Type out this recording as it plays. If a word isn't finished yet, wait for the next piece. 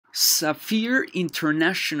Safir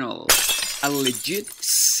International, a legit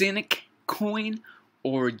cynic coin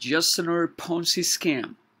or just another Ponzi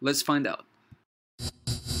scam? Let's find out.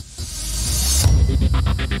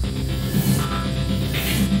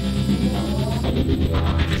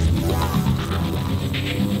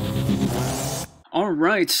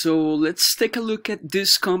 Alright, so let's take a look at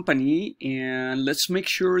this company and let's make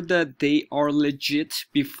sure that they are legit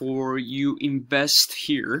before you invest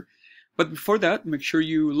here. But before that, make sure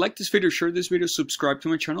you like this video, share this video, subscribe to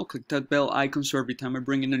my channel, click that bell icon so every time I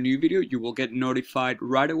bring in a new video, you will get notified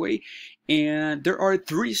right away. And there are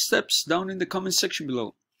 3 steps down in the comment section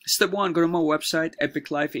below. Step 1, go to my website,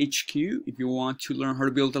 Epic Life HQ. If you want to learn how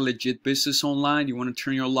to build a legit business online, you want to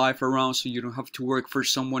turn your life around so you don't have to work for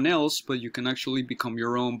someone else, but you can actually become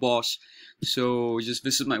your own boss. So just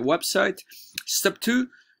visit my website. Step 2,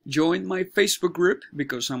 join my Facebook group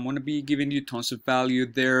because I'm going to be giving you tons of value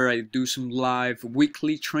there. I do some live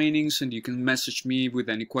weekly trainings and you can message me with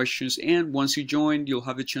any questions. And once you join, you'll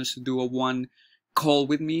have a chance to do a one call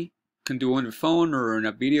with me. Can do on the phone or on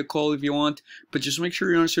a video call if you want, but just make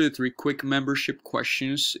sure you answer the 3 quick membership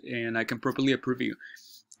questions and I can properly approve you.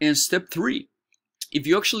 And step 3, if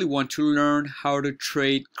you actually want to learn how to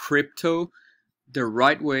trade crypto the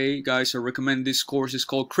right way, guys, I recommend this course. It's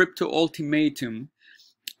called Crypto Ultimatum,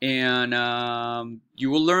 and you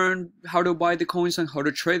will learn how to buy the coins and how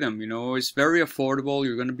to trade them. You know, it's very affordable.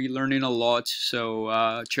 You're going to be learning a lot,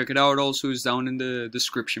 so check it out. Also, it's down in the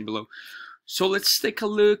description below. So let's take a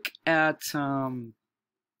look at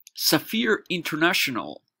Safir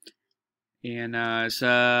International, and it's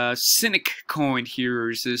a cynic coin here.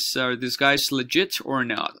 Is this guy's legit or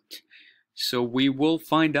not? So we will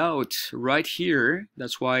find out right here.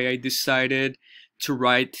 That's why I decided to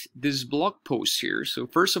write this blog post here. So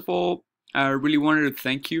first of all, I really wanted to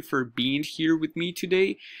thank you for being here with me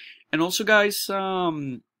today, and also, guys,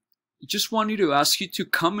 just wanted to ask you to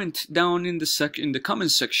comment down in the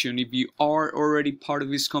comment section if you are already part of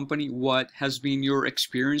this company, what has been your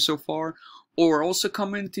experience so far, or also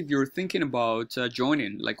comment if you're thinking about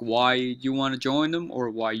joining, like why you want to join them or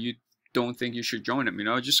why you don't think you should join them. You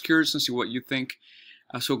know, just curious and see what you think.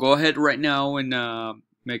 So go ahead right now and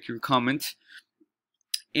make your comment,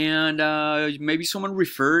 and maybe someone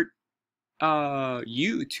referred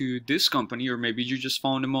you to this company, or maybe you just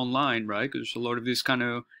found them online, right? Because there's a lot of this kind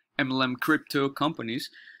of MLM crypto companies.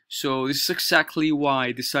 So this is exactly why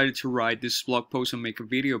I decided to write this blog post and make a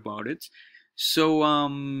video about it. So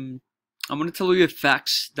I'm going to tell you the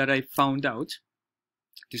facts that I found out.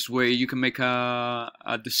 This way you can make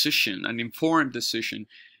a decision, an informed decision.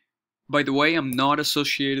 By the way, I'm not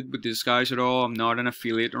associated with these guys at all. I'm not an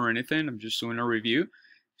affiliate or anything. I'm just doing a review.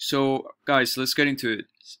 So guys, let's get into it.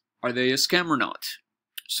 Are they a scam or not?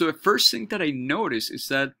 So the first thing that I noticed is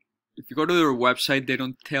that if you go to their website, they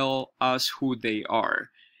don't tell us who they are.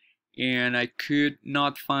 And I could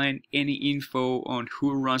not find any info on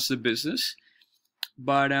who runs the business.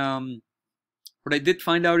 But what I did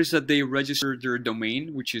find out is that they registered their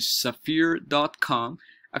domain, which is safir.com,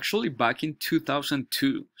 actually back in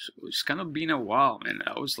 2002. So it's kind of been a while, man.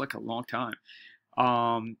 That was like a long time.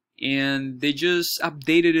 And they just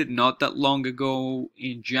updated it not that long ago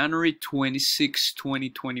in January 26,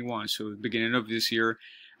 2021. So the beginning of this year.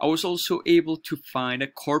 I was also able to find a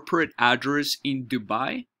corporate address in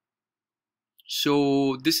Dubai.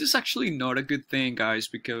 So this is actually not a good thing, guys,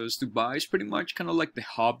 because Dubai is pretty much kind of like the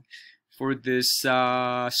hub for this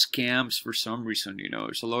scams for some reason. You know,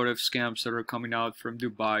 there's a lot of scams that are coming out from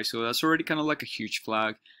Dubai, so that's already kind of like a huge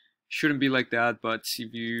flag. Shouldn't be like that, but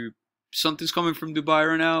if something's coming from Dubai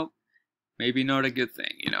right now, maybe not a good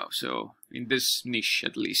thing, you know. So in this niche,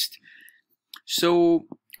 at least. So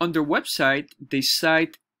on their website, they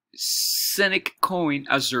cite cynic coin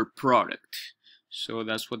as their product. So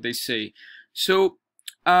that's what they say. So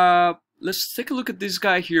let's take a look at this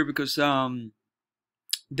guy here, because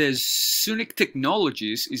the Cynic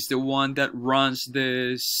Technologies is the one that runs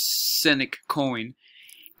the cynic coin,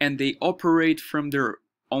 and they operate from their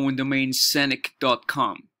own domain,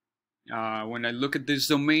 cynic.com. When I look at this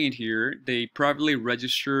domain here, they privately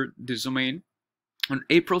registered this domain on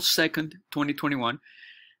April 2nd, 2021.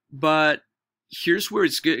 But here's where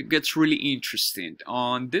it gets really interesting.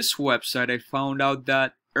 On this website, I found out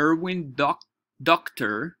that Erwin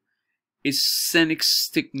Doctor is Cynic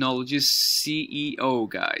Technologies CEO,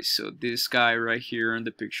 guys. So this guy right here in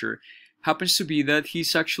the picture happens to be that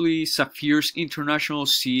he's actually Safir's International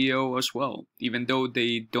CEO as well, even though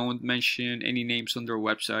they don't mention any names on their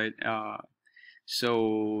website.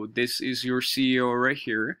 So this is your CEO right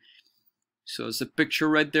here. So it's a picture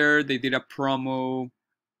right there. They did a promo.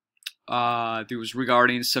 It was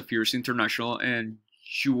regarding Safir's International, and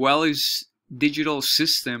Jewel's Digital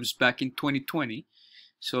Systems back in 2020.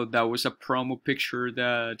 So that was a promo picture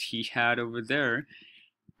that he had over there.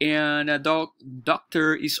 And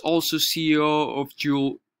Doctor is also CEO of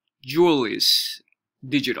Jewel's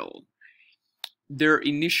Digital. Their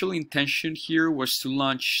initial intention here was to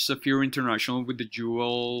launch Safir International with the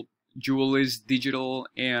Jewel's Digital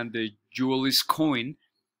and the Jewel's Coin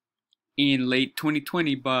in late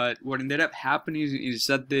 2020, but what ended up happening is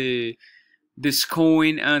that this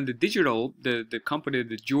coin and the digital, the company,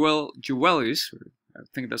 the Jewel's, I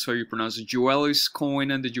think that's how you pronounce it, Jewel's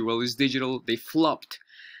Coin and the Jewel's Digital, they flopped.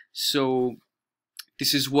 So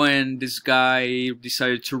this is when this guy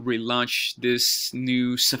decided to relaunch this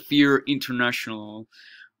new Safir International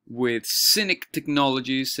with Cynic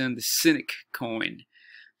Technologies and the Cynic Coin.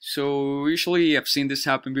 So usually I've seen this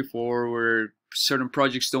happen before where certain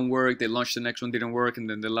projects don't work, they launch the next one, didn't work, and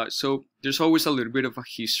then so there's always a little bit of a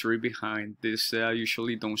history behind this.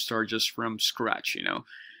 Usually don't start just from scratch, you know.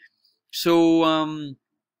 So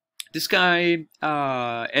this guy,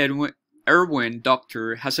 Erwin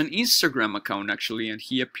Doctor, has an Instagram account actually, and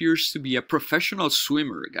he appears to be a professional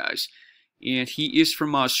swimmer, guys, and he is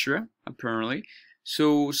from Austria apparently.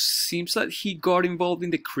 So seems that he got involved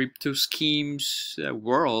in the crypto schemes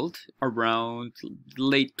world around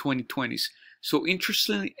late 2020s. So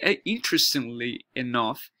interestingly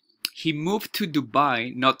enough, he moved to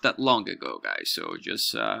Dubai not that long ago, guys. So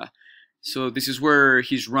just so this is where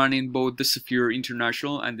he's running both the Safir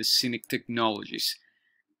International and the Cynic Technologies.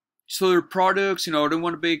 So their products, you know, I don't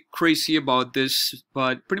want to be crazy about this,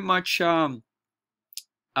 but pretty much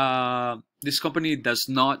this company does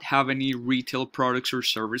not have any retail products or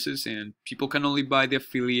services, and people can only buy the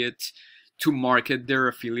affiliate to market their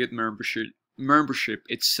affiliate membership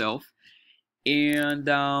itself. And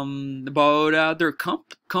about their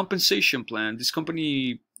compensation plan, this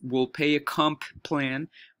company will pay a comp plan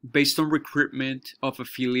based on recruitment of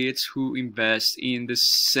affiliates who invest in the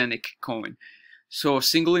Cynic coin. So a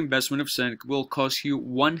single investment of Cynic will cost you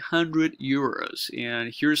 100 euros,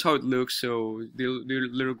 and here's how it looks. So the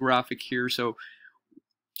little graphic here. So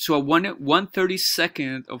a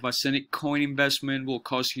 1/32 of a Cynic coin investment will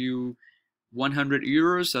cost you 100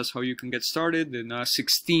 euros. That's how you can get started. Then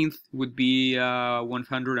 16th would be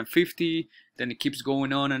 150. Then it keeps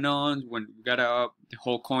going on and on. When you got the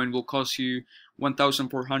whole coin will cost you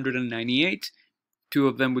 1,498. Two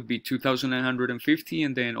of them would be 2,950,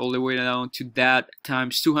 and then all the way down to that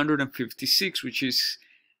times 256, which is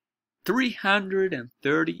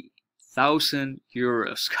 330,000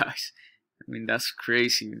 euros, guys. I mean, that's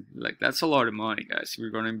crazy. Like, that's a lot of money, guys, if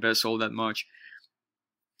you're going to invest all that much.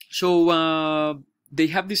 So they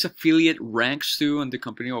have these affiliate ranks too, and the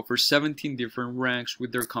company offers 17 different ranks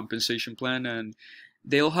with their compensation plan, and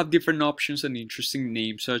they all have different options and interesting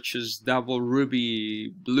names such as Double Ruby,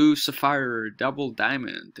 Blue Sapphire, Double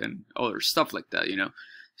Diamond, and other stuff like that, you know.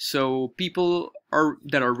 So people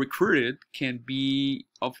that are recruited can be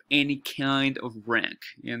of any kind of rank,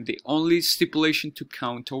 and the only stipulation to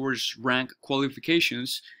count towards rank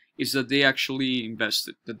qualifications is that they actually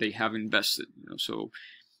invested, that they have invested, you know. So,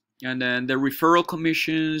 and then the referral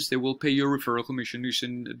commissions, they will pay your referral commission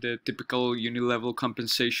using the typical uni-level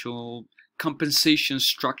compensation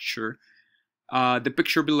structure. The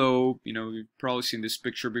picture below, you know, you've probably seen this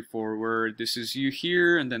picture before, where this is you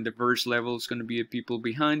here, and then the first level is going to be the people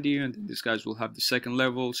behind you, and then these guys will have the second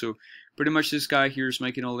level. So pretty much this guy here is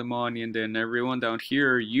making all the money, and then everyone down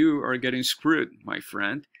here, you are getting screwed, my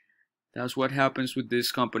friend. That's what happens with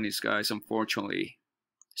these companies, guys, unfortunately.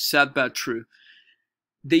 Sad but true.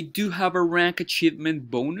 They do have a rank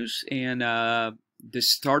achievement bonus, and the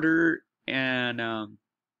starter and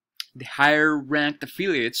the higher ranked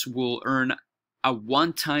affiliates will earn a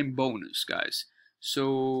one-time bonus, guys.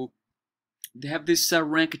 So they have this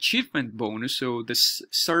rank achievement bonus. So the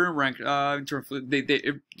starter rank, in terms of,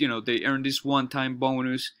 they earn this one-time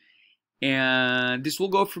bonus, and this will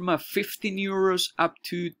go from 15 euros up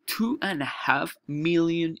to 2.5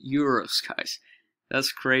 million euros, guys.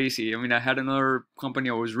 That's crazy. I mean, I had another company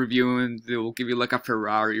I was reviewing. They will give you like a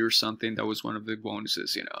Ferrari or something. That was one of the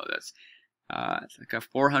bonuses. You know, that's it's like a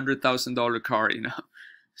 $400,000 car. You know,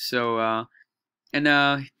 so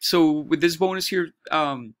so with this bonus here,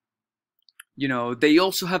 you know, they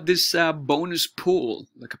also have this bonus pool,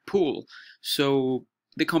 like a pool. So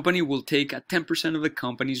the company will take 10% of the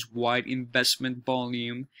company's wide investment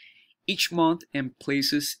volume each month and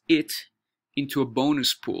places it into a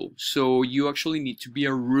bonus pool. So you actually need to be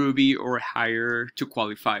a Ruby or higher to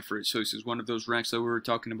qualify for it. So this is one of those ranks that we were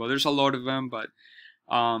talking about. There's a lot of them, but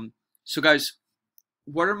so guys,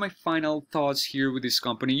 what are my final thoughts here with this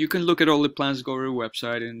company? You can look at all the plans, go to their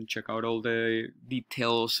website and check out all the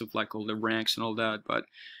details of like all the ranks and all that. But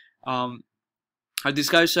are these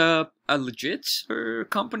guys a legit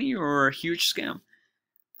company or a huge scam?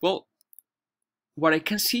 Well, what I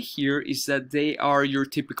can see here is that they are your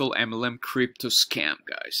typical MLM crypto scam,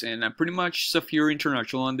 guys. And pretty much Safir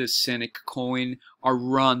International and the Scenic coin are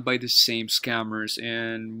run by the same scammers.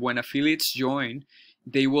 And when affiliates join,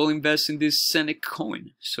 they will invest in this Scenic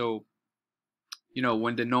coin. So, you know,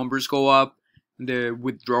 when the numbers go up, the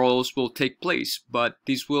withdrawals will take place, but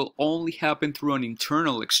this will only happen through an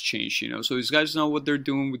internal exchange, you know. So these guys know what they're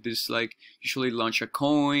doing with this, like usually launch a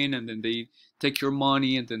coin and then they take your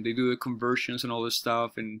money and then they do the conversions and all this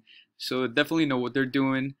stuff, and so definitely know what they're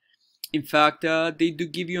doing. In fact, they do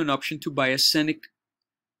give you an option to buy a Scenic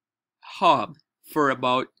hub for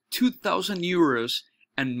about 2,000 euros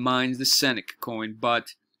and mine the Scenic coin,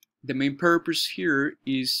 but the main purpose here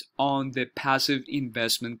is on the passive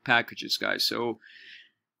investment packages, guys. So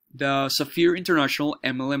the Safir International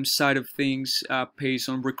MLM side of things pays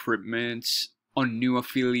on recruitment on new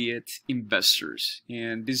affiliate investors,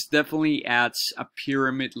 and this definitely adds a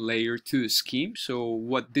pyramid layer to the scheme. So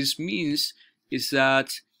what this means is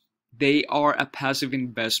that they are a passive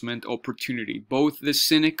investment opportunity. Both the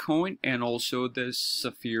Scenic coin and also the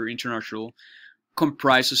Safir International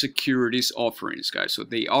comprise of securities offerings, guys. So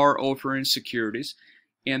they are offering securities,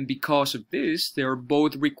 and because of this, they are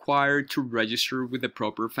both required to register with the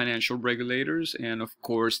proper financial regulators, and of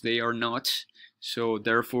course they are not. So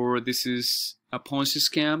therefore, this is a Ponzi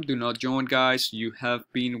scam. Do not join, guys. You have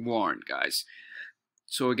been warned, guys.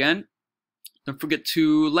 So again, don't forget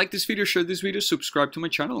to like this video, share this video, subscribe to my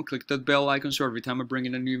channel, and click that bell icon so every time I bring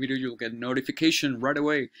in a new video, you'll get a notification right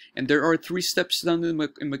away. And there are 3 steps down in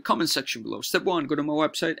my comment section below. Step 1, go to my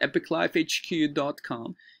website,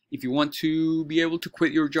 epiclifehq.com. If you want to be able to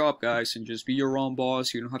quit your job, guys, and just be your own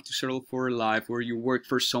boss, you don't have to settle for a life where you work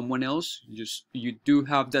for someone else. You do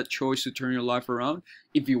have that choice to turn your life around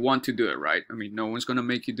if you want to do it, right? I mean, no one's gonna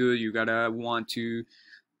make you do it. You gotta want to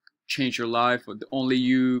change your life, but only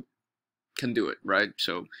you can do it, right?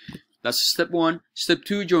 So that's step 1. Step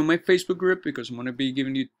 2, join my Facebook group, because I'm gonna be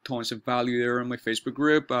giving you tons of value there on my Facebook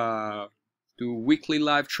group. Do weekly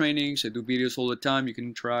live trainings. I do videos all the time. You can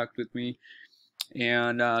interact with me.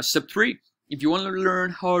 And step 3, if you want to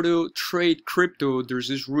learn how to trade crypto, there's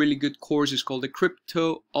this really good course. It's called the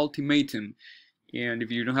Crypto Ultimatum. And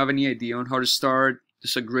if you don't have any idea on how to start,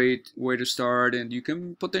 it's a great way to start, and you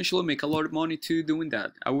can potentially make a lot of money too doing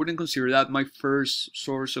that. I wouldn't consider that my first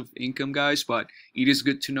source of income, guys, but it is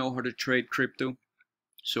good to know how to trade crypto.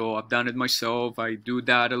 So I've done it myself. I do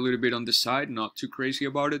that a little bit on the side, not too crazy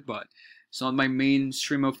about it, but it's not my main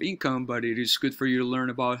stream of income, but it is good for you to learn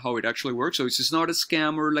about how it actually works. So this is not a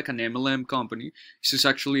scam or like an MLM company. This is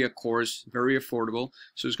actually a course, very affordable.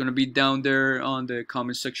 So it's going to be down there on the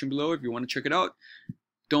comment section below if you want to check it out.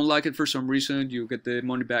 Don't like it for some reason, you get the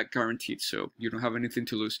money back guaranteed, so you don't have anything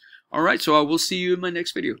to lose. Alright, so I will see you in my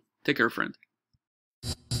next video. Take care, friend.